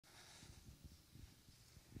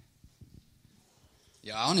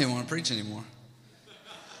Yeah, I don't even want to preach anymore.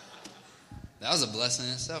 That was a blessing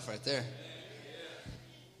in itself right there.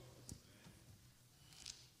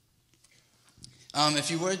 If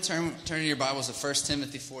you would, turn to your Bibles to 1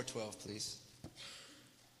 Timothy 4:12, please.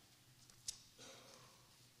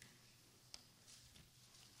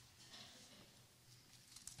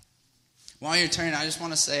 While you're turning, I just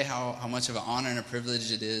want to say how much of an honor and a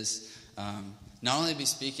privilege it is not only to be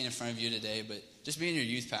speaking in front of you today, but just being your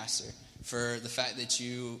youth pastor, for the fact that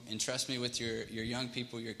you entrust me with your young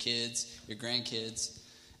people, your kids, your grandkids.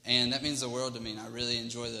 And that means the world to me, and I really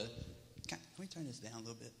enjoy the... Can we turn this down a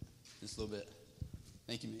little bit? Just a little bit.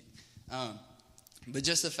 Thank you, mate. But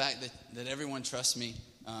just the fact that everyone trusts me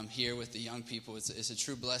here with the young people, it's a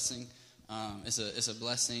true blessing. It's a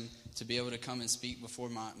blessing to be able to come and speak before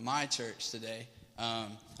my church today.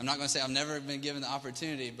 I'm not going to say I've never been given the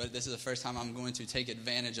opportunity, but this is the first time I'm going to take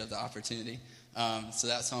advantage of the opportunity. So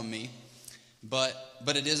that's on me. But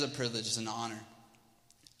it is a privilege, it's an honor.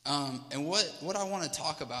 And what I want to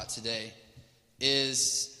talk about today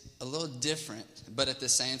is a little different, but at the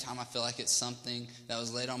same time I feel like it's something that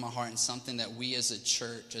was laid on my heart and something that we as a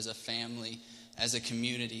church, as a family, as a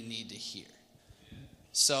community need to hear.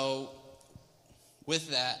 So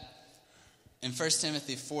with that, in 1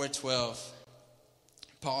 Timothy 4:12,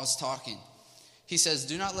 Paul's talking. He says,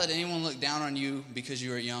 "Do not let anyone look down on you because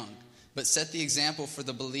you are young, but set the example for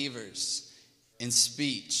the believers in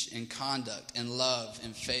speech, in conduct, in love,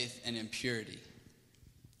 in faith, and in purity."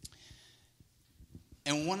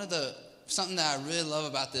 And something that I really love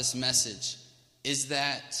about this message is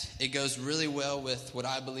that it goes really well with what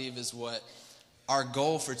I believe is what our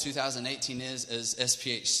goal for 2018 is as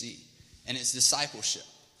SPHC, and it's discipleship.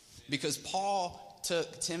 Because Paul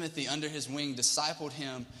took Timothy under his wing, discipled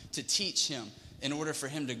him to teach him in order for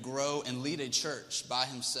him to grow and lead a church by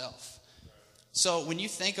himself. So when you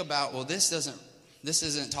think about, well, this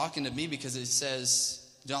isn't talking to me because it says,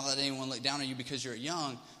 don't let anyone look down on you because you're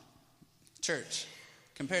young. Church,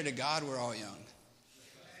 compared to God, we're all young.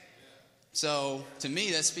 So to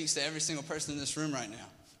me, that speaks to every single person in this room right now.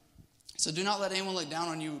 So do not let anyone look down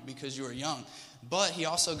on you because you are young. But he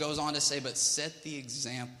also goes on to say, but set the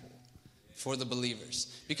example for the believers.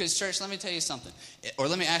 Because church, let me tell you something. Or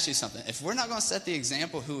let me ask you something. If we're not going to set the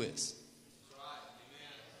example, who is?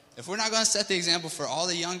 If we're not going to set the example for all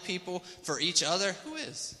the young people, for each other, who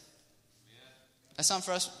is? That's something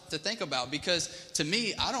for us to think about, because to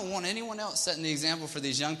me, I don't want anyone else setting the example for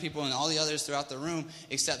these young people and all the others throughout the room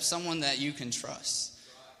except someone that you can trust.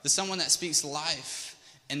 The someone that speaks life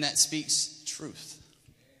and that speaks truth.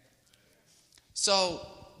 So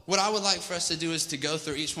what I would like for us to do is to go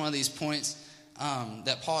through each one of these points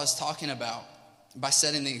that Paul is talking about by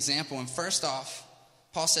setting the example. And first off,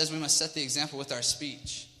 Paul says we must set the example with our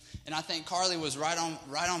speech. And I think Carly was right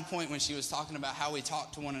on point when she was talking about how we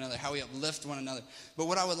talk to one another, how we uplift one another. But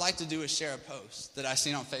what I would like to do is share a post that I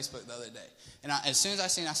seen on Facebook the other day. And as soon as I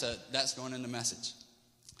seen it, I said, that's going in the message.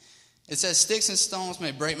 It says, "Sticks and stones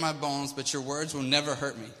may break my bones, but your words will never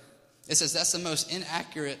hurt me." It says that's the most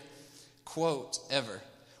inaccurate quote ever.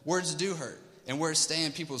 Words do hurt, and words stay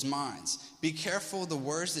in people's minds. Be careful the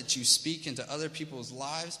words that you speak into other people's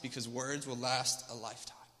lives, because words will last a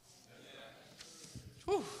lifetime.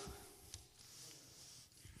 Whew.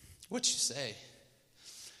 What you say?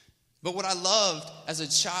 But what I loved as a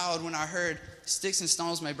child when I heard, "Sticks and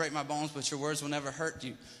stones may break my bones, but your words will never hurt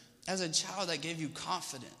you." As a child, that gave you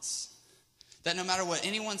confidence. That no matter what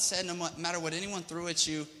anyone said, no matter what anyone threw at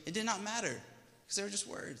you, it did not matter. Because they were just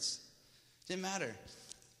words. It didn't matter.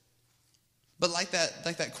 But like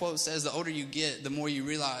that quote says, the older you get, the more you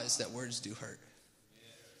realize that words do hurt.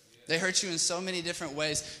 They hurt you in so many different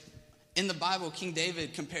ways. In the Bible, King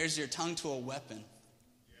David compares your tongue to a weapon.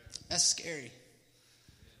 That's scary.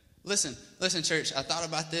 Listen, church, I thought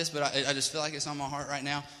about this, but I just feel like it's on my heart right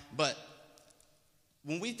now. But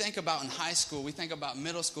when we think about in high school, we think about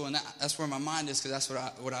middle school, and that's where my mind is, because that's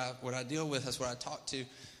what I deal with, that's what I talk to,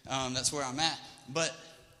 that's where I'm at. But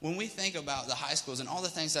when we think about the high schools and all the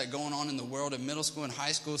things that are going on in the world of middle school and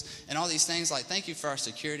high schools and all these things, like thank you for our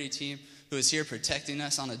security team who is here protecting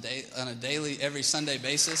us on a daily, every Sunday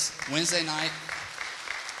basis, Wednesday night.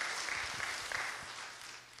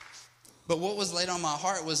 But what was laid on my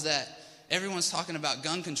heart was that everyone's talking about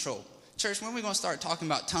gun control. Church, when are we going to start talking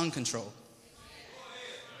about tongue control?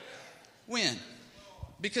 When?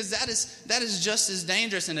 Because that is just as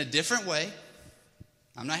dangerous in a different way.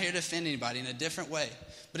 I'm not here to offend anybody, in a different way,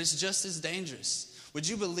 but it's just as dangerous. Would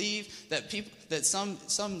you believe that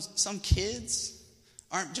some kids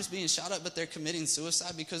aren't just being shot up, but they're committing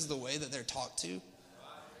suicide because of the way that they're talked to?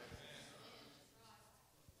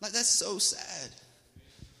 Like, that's so sad.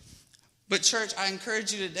 But church, I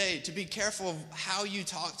encourage you today to be careful of how you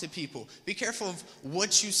talk to people. Be careful of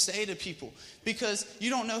what you say to people, because you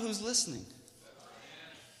don't know who's listening.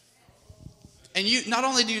 And you not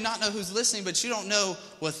only do you not know who's listening, but you don't know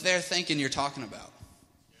what they're thinking you're talking about.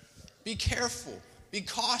 Be careful. Be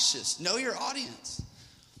cautious. Know your audience.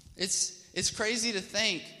 It's crazy to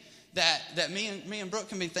think that me and Brooke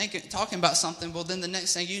can be talking about something. Well, then the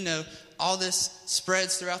next thing you know, all this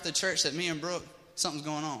spreads throughout the church that me and Brooke, something's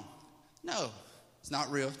going on. No, it's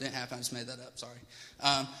not real. Didn't happen. I just made that up. Sorry.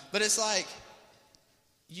 But it's like,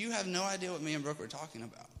 you have no idea what me and Brooke were talking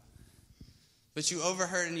about. But you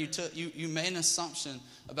overheard and you made an assumption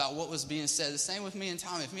about what was being said. The same with me and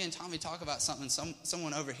Tommy. If me and Tommy talk about something,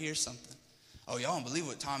 someone overhears something. Oh, y'all don't believe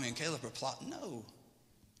what Tommy and Caleb are plotting. No.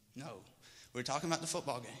 We're talking about the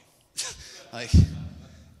football game.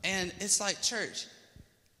 And it's like, church,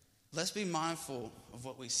 let's be mindful of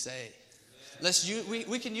what we say.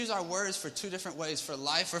 We can use our words for two different ways, for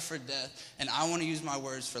life or for death, and I want to use my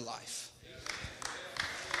words for life.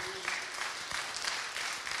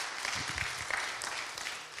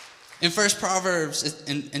 In 1 Proverbs,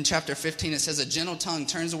 in chapter 15, it says, a gentle tongue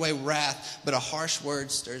turns away wrath, but a harsh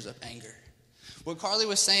word stirs up anger. What Carly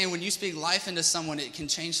was saying, when you speak life into someone, it can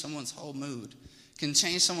change someone's whole mood, can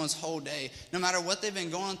change someone's whole day. No matter what they've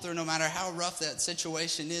been going through, no matter how rough that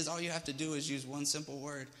situation is, all you have to do is use one simple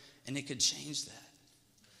word, and it could change that.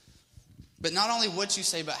 But not only what you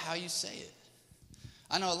say, but how you say it.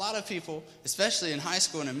 I know a lot of people, especially in high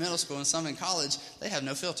school and in middle school and some in college, they have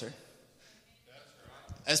no filter.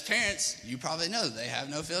 As parents, you probably know they have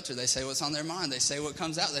no filter. They say what's on their mind. They say what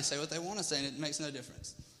comes out. They say what they want to say, and it makes no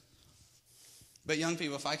difference. But young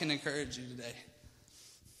people, if I can encourage you today,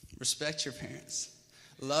 respect your parents.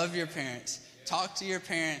 Love your parents. Talk to your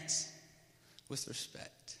parents with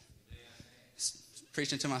respect.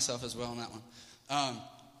 Preaching to myself as well on that one.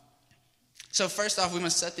 So first off, we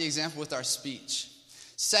must set the example with our speech.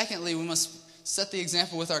 Secondly, we must set the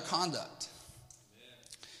example with our conduct.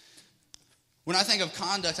 When I think of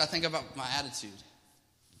conduct, I think about my attitude.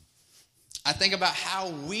 I think about how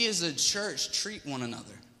we as a church treat one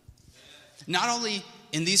another. Not only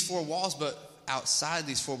in these four walls, but outside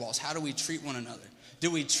these four walls. How do we treat one another? Do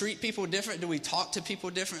we treat people different? Do we talk to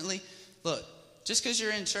people differently? Look, just because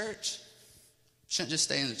you're in church, shouldn't just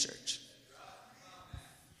stay in the church.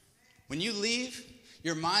 When you leave,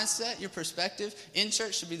 your mindset, your perspective in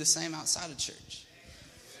church should be the same outside of church.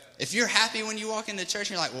 If you're happy when you walk into church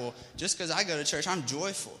and you're like, well, just because I go to church, I'm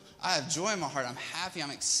joyful. I have joy in my heart. I'm happy.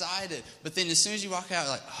 I'm excited. But then as soon as you walk out,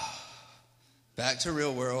 you're like, oh, back to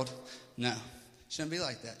real world. No, shouldn't be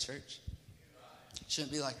like that, church.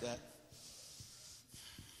 Shouldn't be like that.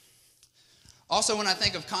 Also, when I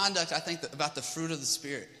think of conduct, I think about the fruit of the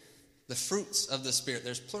Spirit. The fruits of the Spirit.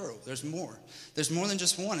 There's plural. There's more. There's more than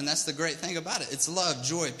just one, and that's the great thing about it. It's love,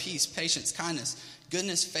 joy, peace, patience, kindness,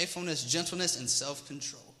 goodness, faithfulness, gentleness, and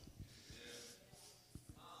self-control.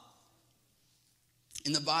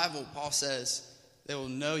 In the Bible, Paul says, they will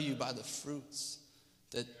know you by the fruits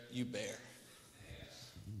that you bear.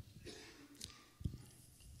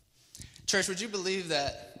 Church, would you believe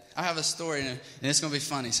that I have a story, and it's going to be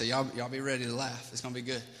funny, so y'all be ready to laugh. It's going to be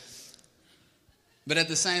good. But at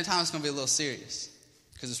the same time, it's going to be a little serious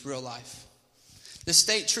because it's real life. The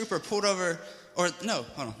state trooper pulled over, hold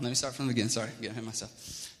on, let me start from the beginning. Sorry, I'm getting ahead of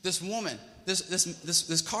myself. This woman,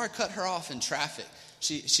 this car cut her off in traffic.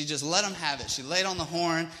 She just let him have it. She laid on the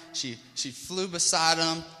horn. She flew beside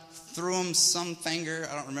him, threw him some finger,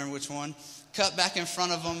 I don't remember which one, cut back in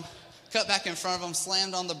front of him,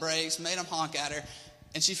 slammed on the brakes, made him honk at her,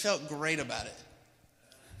 and she felt great about it.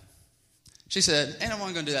 She said, ain't no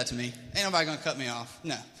one going to do that to me. Ain't nobody going to cut me off.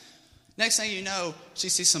 No. Next thing you know, she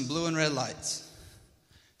sees some blue and red lights.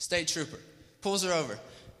 State trooper pulls her over.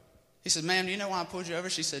 He said, ma'am, do you know why I pulled you over?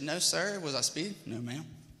 She said, no, sir. Was I speeding? No, ma'am.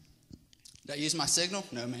 Did I use my signal?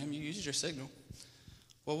 No, ma'am. You used your signal.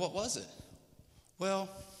 Well, what was it? Well,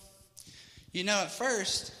 at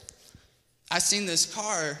first, I seen this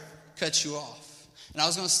car cut you off. And I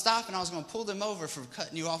was going to stop and I was going to pull them over for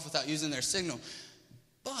cutting you off without using their signal.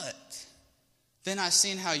 But then I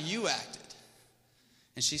seen how you acted.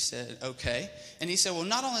 And she said, okay. And he said, well,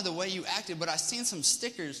 not only the way you acted, but I seen some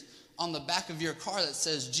stickers on the back of your car that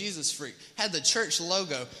says Jesus Freak. Had the church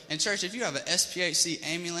logo. And church, if you have an SPHC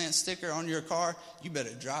ambulance sticker on your car, you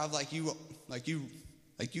better drive like you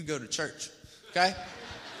go to church. Okay?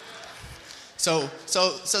 So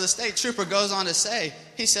the state trooper goes on to say,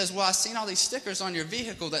 he says, well, I seen all these stickers on your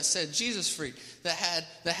vehicle that said Jesus Freak, that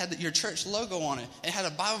had your church logo on it. It had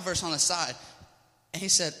a Bible verse on the side. And he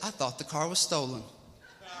said, I thought the car was stolen.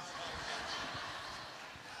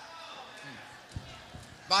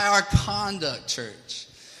 By our conduct, church.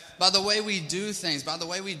 By the way we do things, by the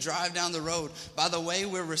way we drive down the road, by the way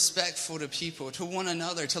we're respectful to people, to one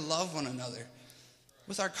another, to love one another.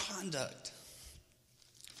 With our conduct.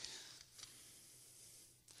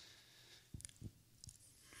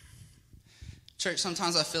 Church,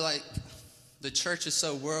 sometimes I feel like the church is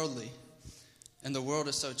so worldly and the world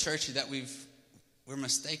is so churchy that we're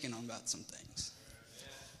mistaken about some things.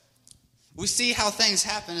 We see how things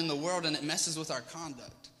happen in the world and it messes with our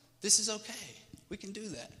conduct. This is okay. We can do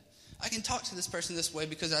that. I can talk to this person this way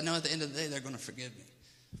because I know at the end of the day they're going to forgive me.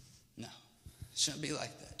 No, it shouldn't be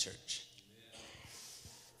like that, church.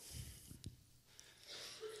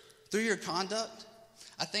 Through your conduct,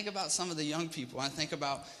 I think about some of the young people. I think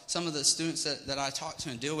about some of the students that I talk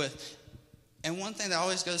to and deal with. And one thing that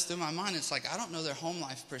always goes through my mind, it's like I don't know their home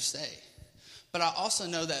life per se. But I also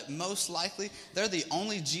know that most likely they're the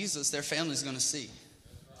only Jesus their family's going to see.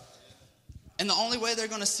 And the only way they're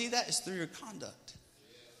going to see that is through your conduct.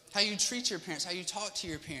 How you treat your parents, how you talk to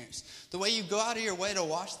your parents. The way you go out of your way to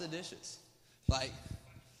wash the dishes. Like,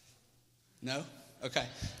 no? Okay.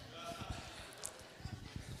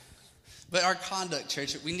 But our conduct,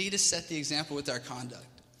 church, we need to set the example with our conduct.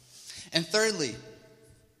 And thirdly,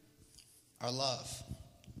 our love.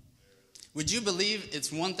 Would you believe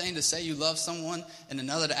it's one thing to say you love someone and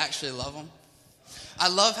another to actually love them? I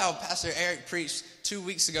love how Pastor Eric preached 2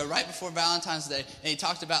 weeks ago, right before Valentine's Day, and he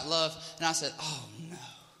talked about love. And I said, oh no.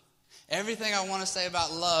 Everything I want to say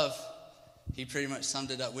about love, he pretty much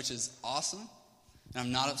summed it up, which is awesome. And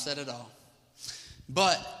I'm not upset at all.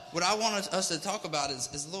 But what I want us to talk about is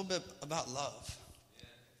a little bit about love.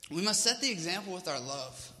 We must set the example with our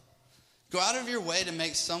love. Go out of your way to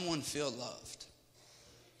make someone feel loved.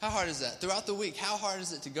 How hard is that? Throughout the week, how hard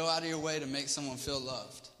is it to go out of your way to make someone feel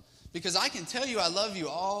loved? Because I can tell you I love you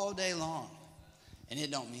all day long, and it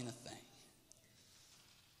don't mean a thing.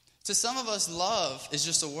 To some of us, love is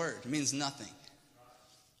just a word. It means nothing.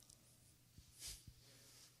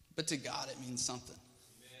 But to God, it means something.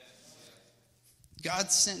 God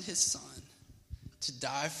sent his son to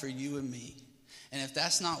die for you and me. And if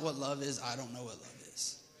that's not what love is, I don't know what love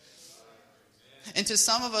is. And to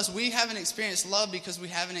some of us, we haven't experienced love because we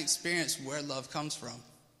haven't experienced where love comes from.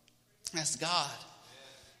 That's God.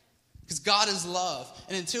 Because God is love.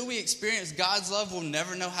 And until we experience God's love, we'll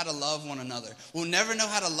never know how to love one another. We'll never know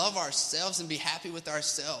how to love ourselves and be happy with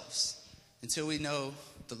ourselves until we know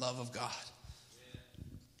the love of God.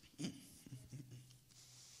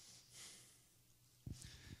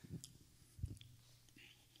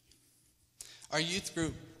 Our youth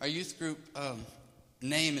group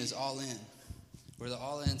name is All In. We're the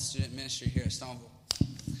All In student ministry here at Stoneville.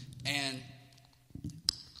 And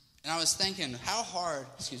I was thinking, how hard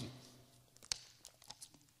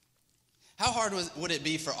would it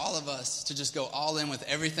be for all of us to just go all in with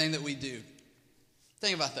everything that we do?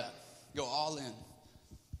 Think about that. Go all in.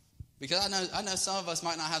 Because I know some of us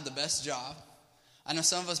might not have the best job. I know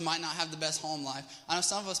some of us might not have the best home life. I know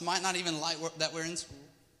some of us might not even like that we're in school.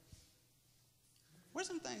 Where's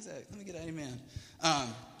some things at? Let me get an amen.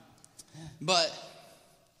 But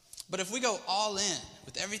if we go all in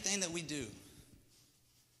with everything that we do,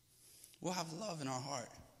 we'll have love in our heart.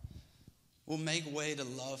 We'll make way to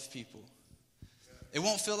love people. It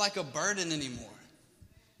won't feel like a burden anymore.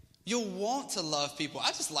 You'll want to love people.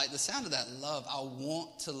 I just like the sound of that, love. I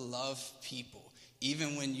want to love people,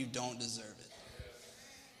 even when you don't deserve it.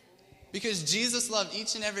 Because Jesus loved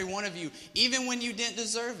each and every one of you, even when you didn't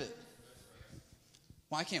deserve it.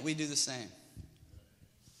 Why can't we do the same?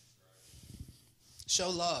 Show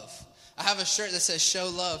love. I have a shirt that says show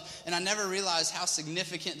love, and I never realized how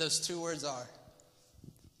significant those two words are.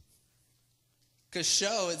 Because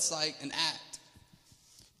show, it's like an act.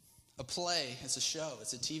 A play, it's a show.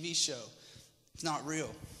 It's a TV show. It's not real.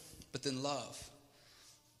 But then love.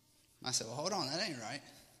 I said, well, hold on, that ain't right.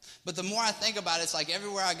 But the more I think about it, it's like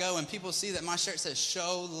everywhere I go and people see that my shirt says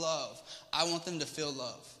show love, I want them to feel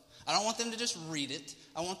love. I don't want them to just read it.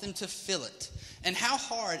 I want them to feel it. And how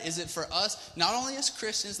hard is it for us, not only as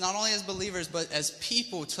Christians, not only as believers, but as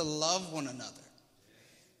people to love one another?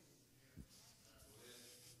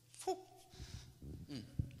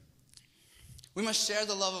 We must share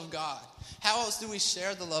the love of God. How else do we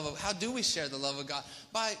share the love of, how do we share the love of God?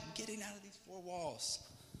 By getting out of these four walls.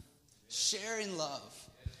 Sharing love.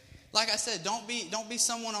 Like I said, don't be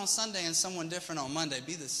someone on Sunday and someone different on Monday.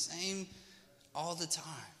 Be the same all the time.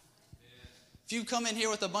 If you come in here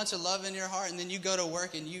with a bunch of love in your heart and then you go to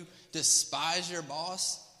work and you despise your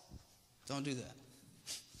boss, don't do that.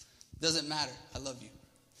 Doesn't matter. I love you.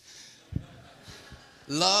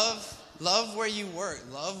 Love where you work.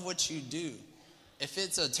 Love what you do. If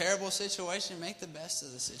it's a terrible situation, make the best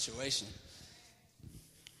of the situation.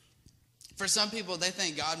 For some people, they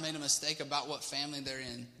think God made a mistake about what family they're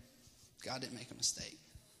in. God didn't make a mistake.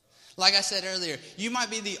 Like I said earlier, you might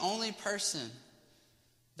be the only person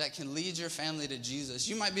that can lead your family to Jesus.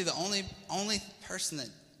 You might be the only person that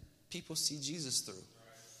people see Jesus through.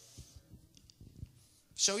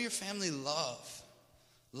 Show your family love.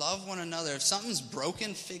 Love one another. If something's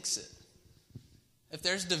broken, fix it. If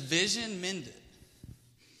there's division, mend it.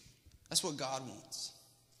 That's what God wants.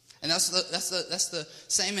 And that's the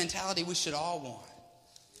same mentality we should all want.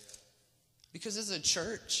 Because as a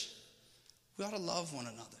church, we ought to love one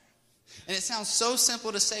another. And it sounds so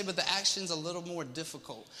simple to say, but the action's a little more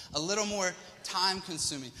difficult, a little more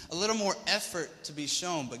time-consuming, a little more effort to be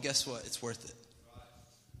shown. But guess what? It's worth it.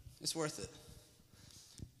 It's worth it.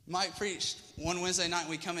 Mike preached one Wednesday night, and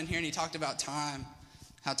we come in here, and he talked about time,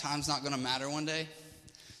 how time's not going to matter one day.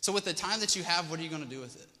 So with the time that you have, what are you going to do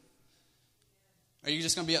with it? Are you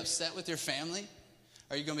just going to be upset with your family?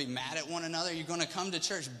 Are you going to be mad at one another? Are you going to come to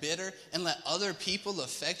church bitter and let other people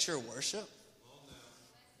affect your worship?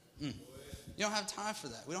 You don't have time for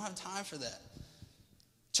that. We don't have time for that.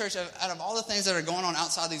 Church, out of all the things that are going on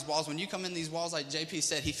outside these walls, when you come in these walls, like JP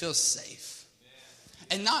said, he feels safe.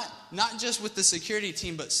 And not just with the security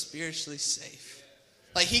team, but spiritually safe.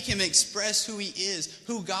 Like he can express who he is,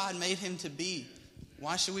 who God made him to be.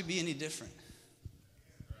 Why should we be any different?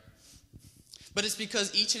 But it's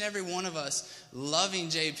because each and every one of us loving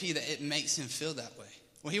JP that it makes him feel that way.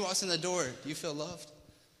 When he walks in the door, do you feel loved?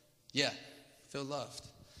 Yeah, feel loved.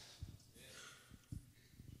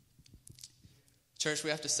 Church,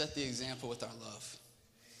 we have to set the example with our love.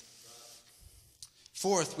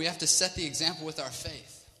 Fourth, we have to set the example with our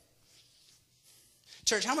faith.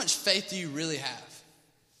 Church, how much faith do you really have?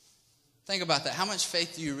 Think about that. How much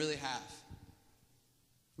faith do you really have?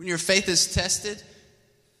 When your faith is tested,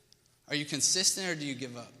 are you consistent or do you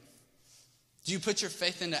give up? Do you put your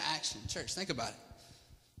faith into action? Church, think about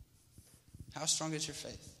it. How strong is your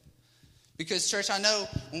faith? Because, church, I know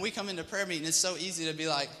when we come into prayer meeting, it's so easy to be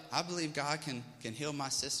like, I believe God can heal my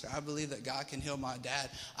sister. I believe that God can heal my dad.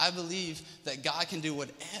 I believe that God can do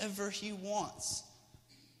whatever he wants.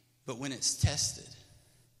 But when it's tested,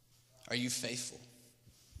 are you faithful?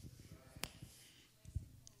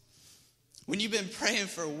 When you've been praying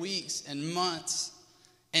for weeks and months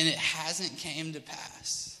and it hasn't came to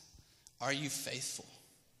pass, are you faithful?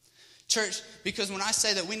 Church, because when I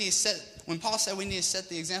say that when Paul said we need to set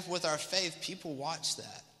the example with our faith, people watch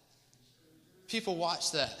that. People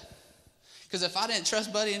watch that. Because if I didn't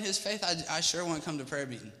trust Buddy in his faith, I sure wouldn't come to prayer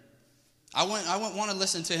meeting. I wouldn't want to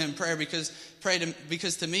listen to him pray because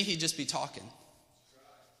to me he'd just be talking.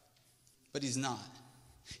 But he's not.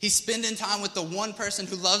 He's spending time with the one person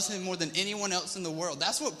who loves him more than anyone else in the world.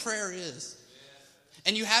 That's what prayer is.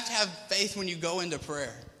 And you have to have faith when you go into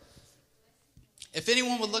prayer. If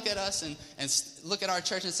anyone would look at us and look at our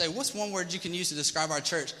church and say, what's one word you can use to describe our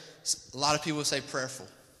church? A lot of people would say prayerful.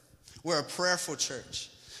 We're a prayerful church.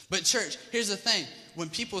 But church, here's the thing. When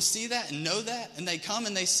people see that and know that, and they come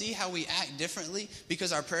and they see how we act differently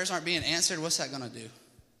because our prayers aren't being answered, what's that going to do?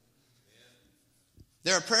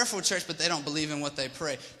 They're a prayerful church, but they don't believe in what they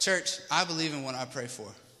pray. Church, I believe in what I pray for.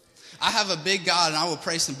 I have a big God, and I will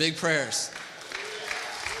pray some big prayers.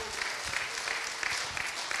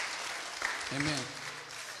 Amen.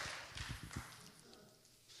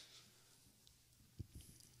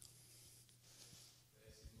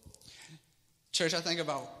 Church, I think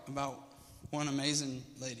about one amazing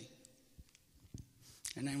lady.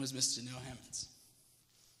 Her name was Miss Janelle Hammonds.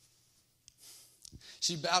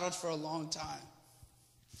 She battled for a long time.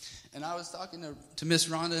 And I was talking to Miss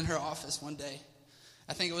Rhonda in her office one day.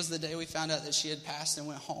 I think it was the day we found out that she had passed and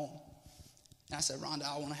went home. And I said, Rhonda,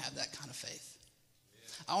 I want to have that kind of faith.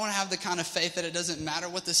 I want to have the kind of faith that it doesn't matter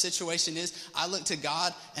what the situation is. I look to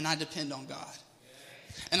God and I depend on God.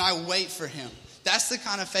 And I wait for him. That's the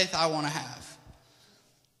kind of faith I want to have.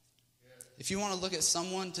 If you want to look at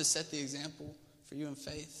someone to set the example for you in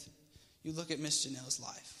faith, you look at Miss Janelle's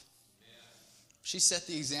life. She set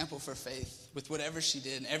the example for faith with whatever she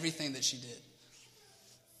did and everything that she did.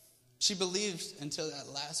 She believed until that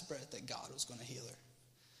last breath that God was going to heal her.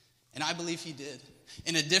 And I believe he did.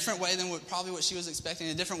 In a different way than probably what she was expecting,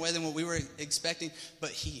 in a different way than what we were expecting, but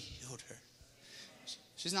he healed her.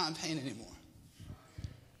 She's not in pain anymore.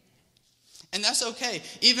 And that's okay.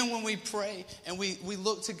 Even when we pray and we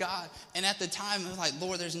look to God, and at the time, we're like,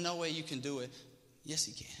 Lord, there's no way you can do it. Yes,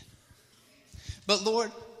 he can. But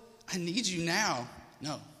Lord, I need you now.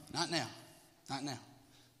 No, not now. Not now.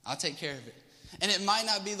 I'll take care of it. And it might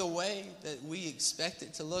not be the way that we expect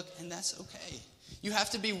it to look, and that's okay. You have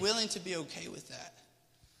to be willing to be okay with that.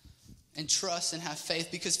 And trust and have faith,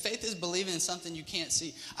 because faith is believing in something you can't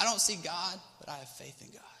see. I don't see God, but I have faith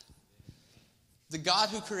in God. The God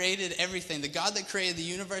who created everything, the God that created the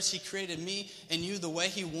universe, he created me and you the way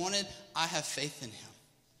he wanted. I have faith in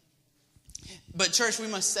him. But church, we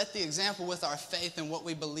must set the example with our faith and what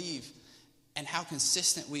we believe and how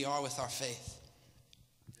consistent we are with our faith.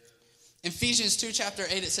 In Ephesians 2, chapter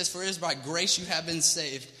 8, it says, "For it is by grace you have been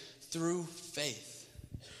saved through faith."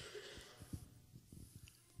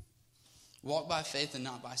 Walk by faith and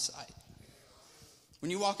not by sight. When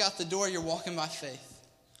you walk out the door, you're walking by faith.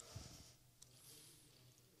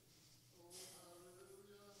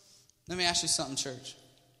 Let me ask you something, church.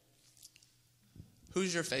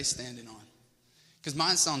 Who's your faith standing on? Because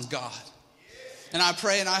mine's on God. And I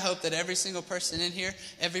pray and I hope that every single person in here,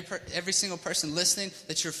 every single person listening,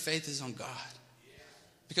 that your faith is on God.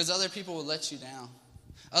 Because other people will let you down.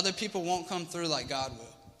 Other people won't come through like God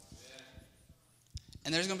will.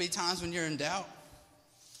 And there's going to be times when you're in doubt.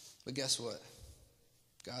 But guess what?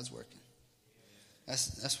 God's working.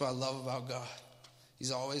 That's what I love about God.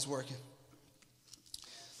 He's always working.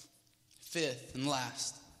 Fifth and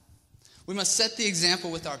last, we must set the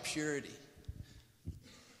example with our purity.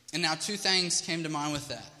 And now 2 things came to mind with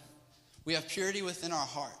that. We have purity within our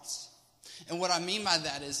hearts. And what I mean by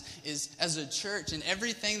that is as a church, and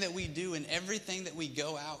everything that we do and everything that we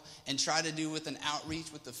go out and try to do with an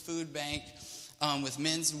outreach, with the food bank, with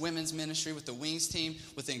men's and women's ministry, with the Wings team,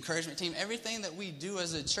 with the encouragement team, everything that we do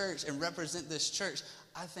as a church and represent this church,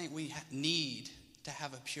 I think we need to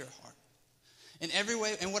have a pure heart. In every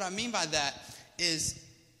way, and what I mean by that is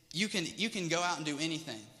you can go out and do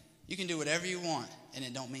anything. You can do whatever you want, and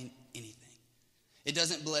it don't mean anything. It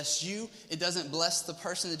doesn't bless you. It doesn't bless the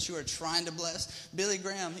person that you are trying to bless. Billy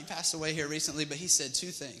Graham, he passed away here recently, but he said 2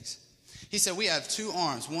 things. He said, we have 2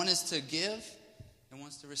 arms. One is to give, and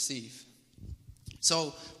one's to receive.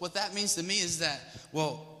 So what that means to me is that,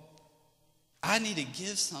 well, I need to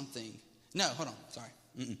give something. No, hold on, sorry.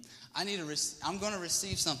 I'm going to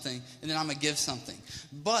receive something, and then I'm going to give something.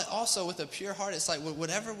 But also with a pure heart, it's like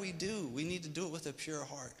whatever we do, we need to do it with a pure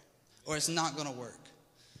heart, or it's not going to work.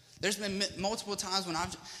 There's been multiple times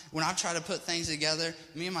when I've tried to put things together.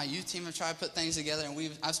 Me and my youth team have tried to put things together,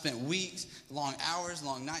 and I've spent weeks, long hours,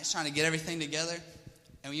 long nights trying to get everything together,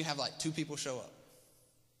 and you have like 2 people show up.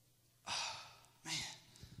 Oh, man,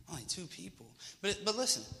 only 2 people. But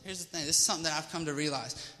listen, here's the thing. This is something that I've come to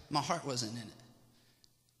realize. My heart wasn't in it.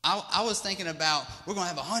 I was thinking about, we're going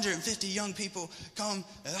to have 150 young people come,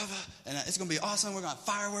 and it's going to be awesome. We're going to have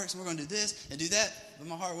fireworks, and we're going to do this and do that. But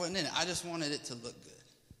my heart wasn't in it. I just wanted it to look good.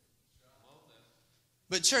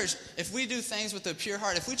 But church, if we do things with a pure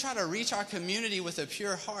heart, if we try to reach our community with a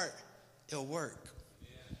pure heart, it'll work.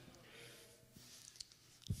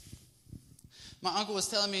 My uncle was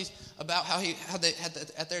telling me about how they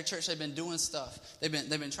at their church they've been doing stuff. They've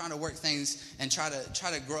been trying to work things and try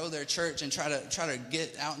to grow their church and try to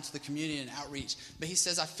get out into the community and outreach. But he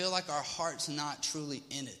says, I feel like our heart's not truly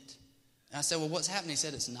in it. And I said, well, what's happening? He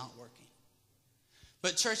said, it's not working.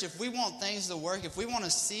 But church, if we want things to work, if we want to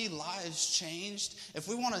see lives changed, if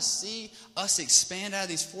we want to see us expand out of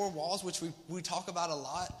these 4 walls, which we talk about a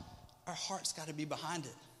lot, our heart's got to be behind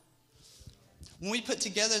it. When we put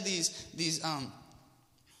together these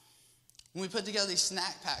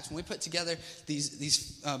snack packs, when we put together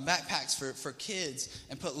these backpacks for kids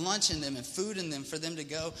and put lunch in them and food in them for them to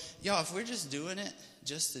go, y'all, if we're just doing it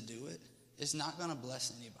just to do it, it's not going to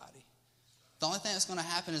bless anybody. The only thing that's going to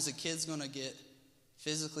happen is the kid's going to get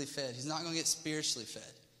physically fed. He's not going to get spiritually fed.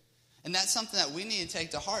 And that's something that we need to take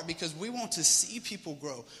to heart, because we want to see people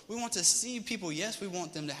grow. We want to see people, yes, we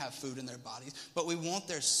want them to have food in their bodies, but we want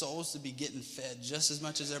their souls to be getting fed just as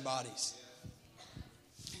much as their bodies.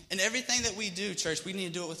 And everything that we do, church, we need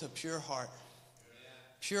to do it with a pure heart.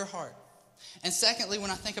 Pure heart. And secondly, when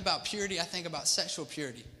I think about purity, I think about sexual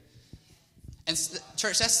purity. And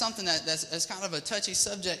church, that's something that's kind of a touchy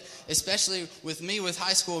subject, especially with me, with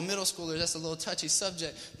high school and middle schoolers. That's a little touchy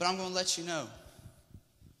subject, but I'm going to let you know.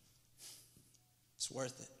 It's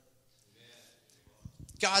worth it.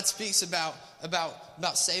 God speaks about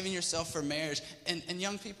saving yourself for marriage. And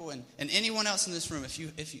young people and anyone else in this room, if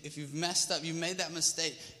you've messed up, you've made that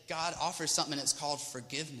mistake, God offers something that's called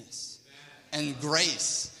forgiveness and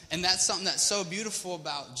grace. And that's something that's so beautiful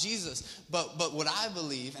about Jesus. But what I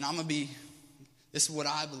believe, and this is what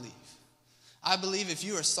I believe. I believe if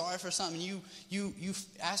you are sorry for something, you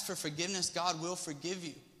ask for forgiveness, God will forgive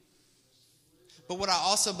you. But what I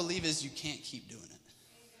also believe is you can't keep doing it.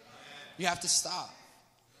 You have to stop.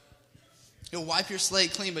 You'll wipe your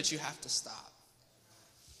slate clean, but you have to stop.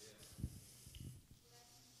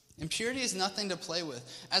 Impurity is nothing to play with.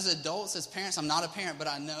 As adults, as parents, I'm not a parent, but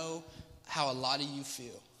I know how a lot of you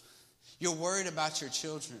feel. You're worried about your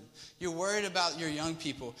children. You're worried about your young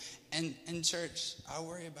people. And in church, I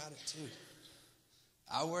worry about it too.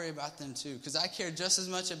 I worry about them too, because I care just as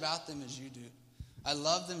much about them as you do. I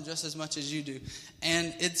love them just as much as you do.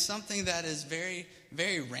 And it's something that is very,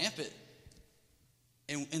 very rampant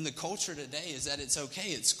in the culture today, is that it's okay,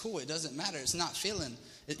 it's cool, it doesn't matter, it's not feeling.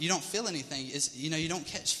 You don't feel anything. You don't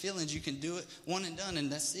catch feelings. You can do it one and done,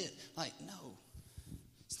 and that's it. Like, no.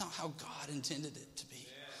 It's not how God intended it to be.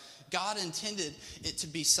 God intended it to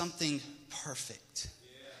be something perfect.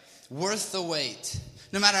 Worth the wait.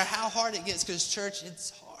 No matter how hard it gets, because church,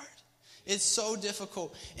 it's hard. It's so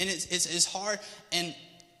difficult, and it's hard. And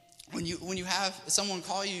when you have someone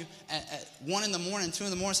call you at 1 in the morning, 2 in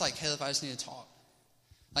the morning, it's like, Caleb, I just need to talk.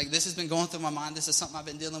 Like, this has been going through my mind. This is something I've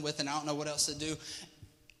been dealing with, and I don't know what else to do.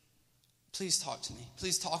 Please talk to me.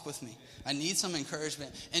 Please talk with me. I need some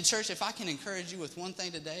encouragement. And church, if I can encourage you with one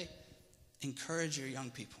thing today, encourage your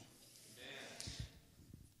young people.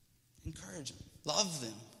 Encourage them. Love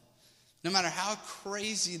them. No matter how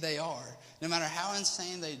crazy they are, no matter how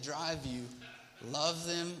insane they drive you, love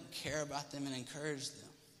them, care about them, and encourage them.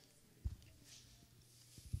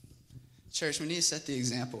 Church, we need to set the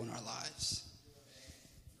example in our lives.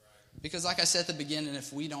 Because like I said at the beginning,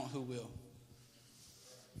 if we don't, who will?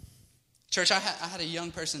 Church, I had a young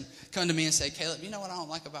person come to me and say, Caleb, you know what I don't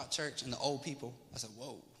like about church and the old people? I said,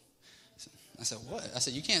 whoa. I said, what? I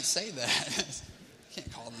said, you can't say that. You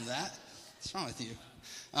can't call them that. What's wrong with you?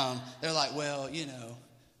 They're like, well,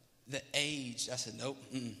 the age. I said, nope,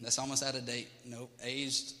 that's almost out of date. Nope,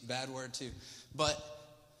 aged, bad word too. But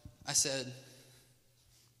I said,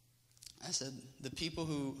 the people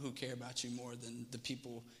who care about you more than the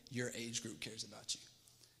people your age group cares about you.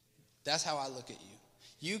 That's how I look at you.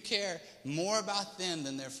 You care more about them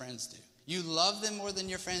than their friends do. You love them more than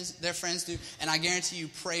their friends do, and I guarantee you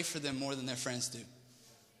pray for them more than their friends do.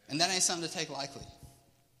 And that ain't something to take lightly.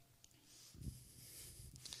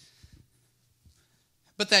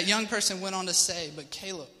 But that young person went on to say, but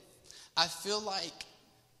Caleb, I feel like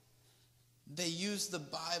they use the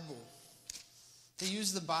Bible. They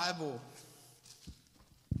use the Bible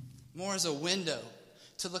more as a window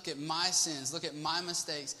to look at my sins, look at my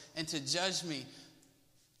mistakes, and to judge me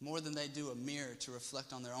more than they do a mirror to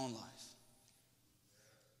reflect on their own life.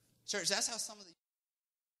 Church, that's how some of the